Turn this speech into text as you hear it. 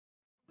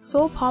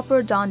Soap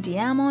opera Don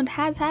Diamont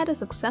has had a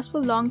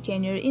successful long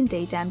tenure in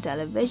daytime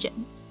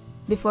television.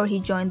 Before he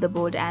joined The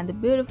Bold and the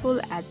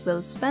Beautiful as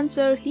Will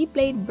Spencer, he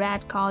played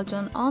Brad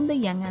Carlton on The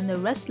Young and the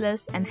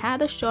Restless and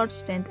had a short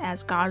stint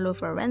as Carlo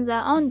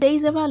Forenza on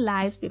Days of Our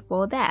Lives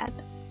before that.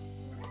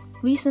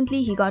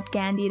 Recently, he got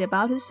candid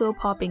about his soap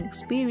hopping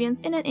experience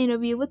in an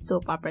interview with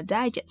Soap Opera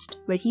Digest,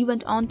 where he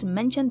went on to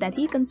mention that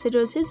he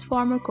considers his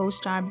former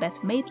co-star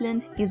Beth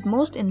Maitland his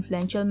most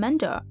influential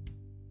mentor.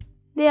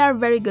 They are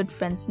very good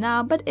friends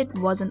now, but it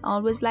wasn't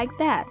always like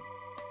that.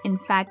 In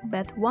fact,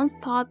 Beth once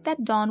thought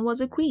that Don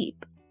was a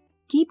creep.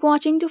 Keep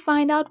watching to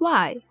find out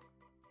why.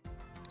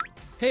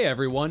 Hey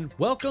everyone,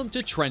 welcome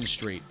to Trend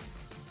Street.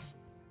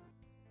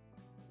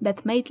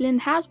 Beth Maitland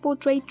has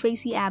portrayed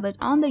Tracy Abbott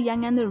on The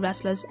Young and the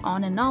Restless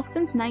on and off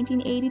since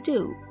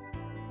 1982.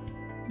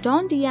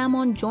 Don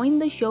Diamont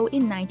joined the show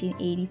in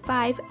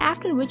 1985,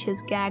 after which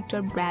his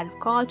character Brad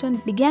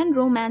Carlton began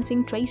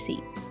romancing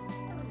Tracy.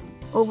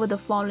 Over the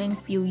following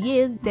few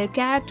years, their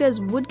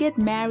characters would get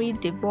married,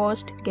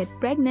 divorced, get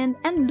pregnant,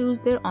 and lose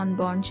their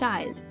unborn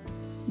child.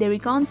 They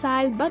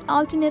reconciled, but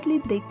ultimately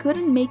they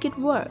couldn't make it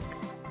work.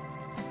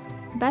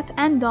 Beth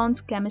and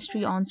Don's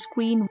chemistry on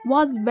screen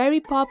was very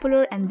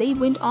popular and they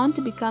went on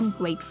to become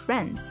great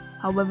friends.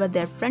 However,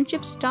 their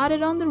friendship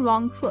started on the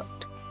wrong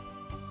foot.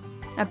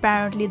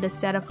 Apparently, the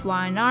set of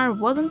Y&R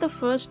wasn't the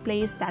first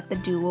place that the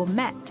duo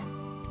met.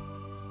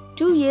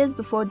 2 years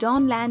before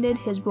Don landed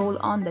his role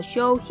on the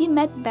show, he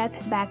met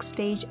Beth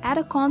backstage at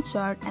a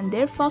concert and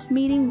their first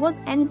meeting was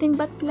anything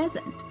but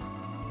pleasant.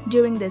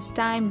 During this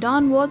time,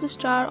 Don was a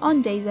star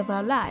on Days of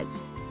Our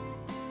Lives.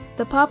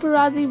 The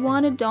paparazzi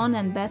wanted Don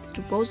and Beth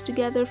to pose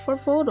together for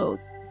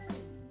photos.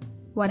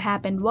 What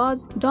happened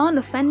was, Don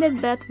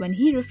offended Beth when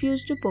he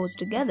refused to pose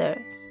together.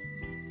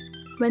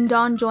 When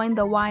Don joined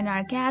the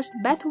Y&R cast,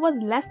 Beth was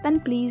less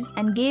than pleased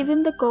and gave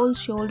him the cold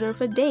shoulder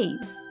for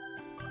days.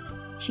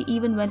 She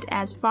even went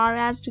as far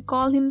as to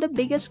call him the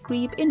biggest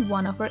creep in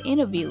one of her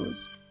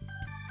interviews.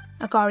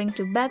 According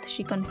to Beth,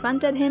 she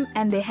confronted him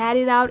and they had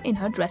it out in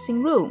her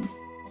dressing room.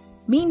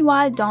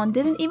 Meanwhile, Don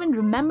didn't even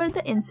remember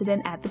the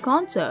incident at the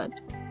concert.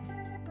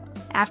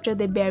 After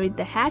they buried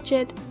the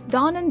hatchet,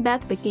 Don and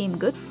Beth became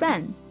good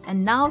friends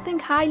and now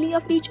think highly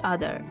of each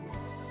other.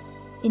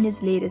 In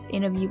his latest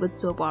interview with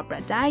Soap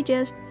Opera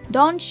Digest,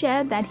 Don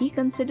shared that he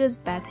considers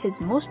Beth his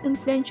most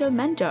influential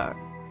mentor.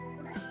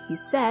 He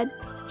said,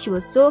 "She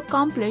was so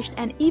accomplished,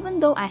 and even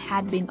though I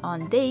had been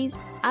on Days,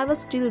 I was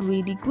still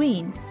really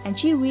green, and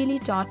she really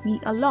taught me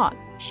a lot.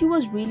 She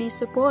was really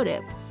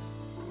supportive."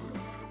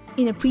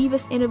 In a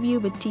previous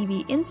interview with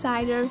TV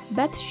Insider,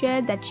 Beth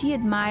shared that she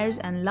admires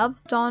and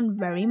loves Don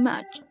very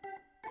much.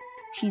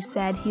 She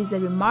said he's a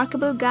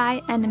remarkable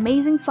guy, an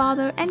amazing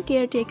father and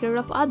caretaker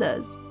of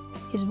others.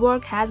 His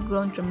work has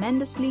grown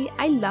tremendously.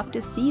 I love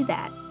to see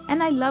that,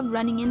 and I love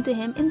running into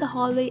him in the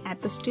hallway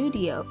at the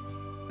studio.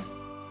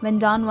 When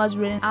Don was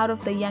written out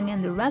of The Young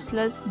and the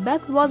Restless,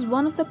 Beth was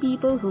one of the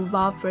people who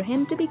vowed for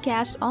him to be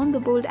cast on The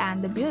Bold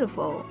and the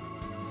Beautiful.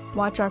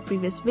 Watch our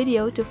previous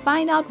video to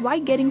find out why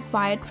getting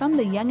fired from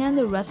The Young and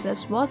the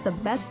Restless was the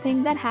best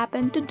thing that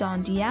happened to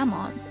Don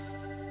Diamont.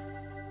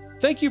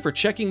 Thank you for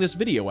checking this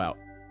video out.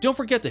 Don't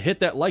forget to hit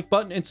that like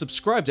button and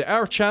subscribe to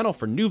our channel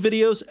for new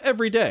videos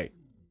every day.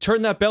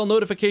 Turn that bell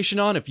notification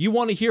on if you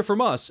want to hear from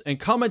us, and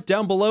comment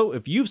down below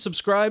if you've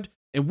subscribed,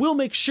 and we'll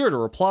make sure to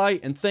reply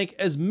and thank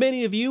as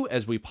many of you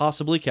as we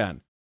possibly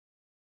can.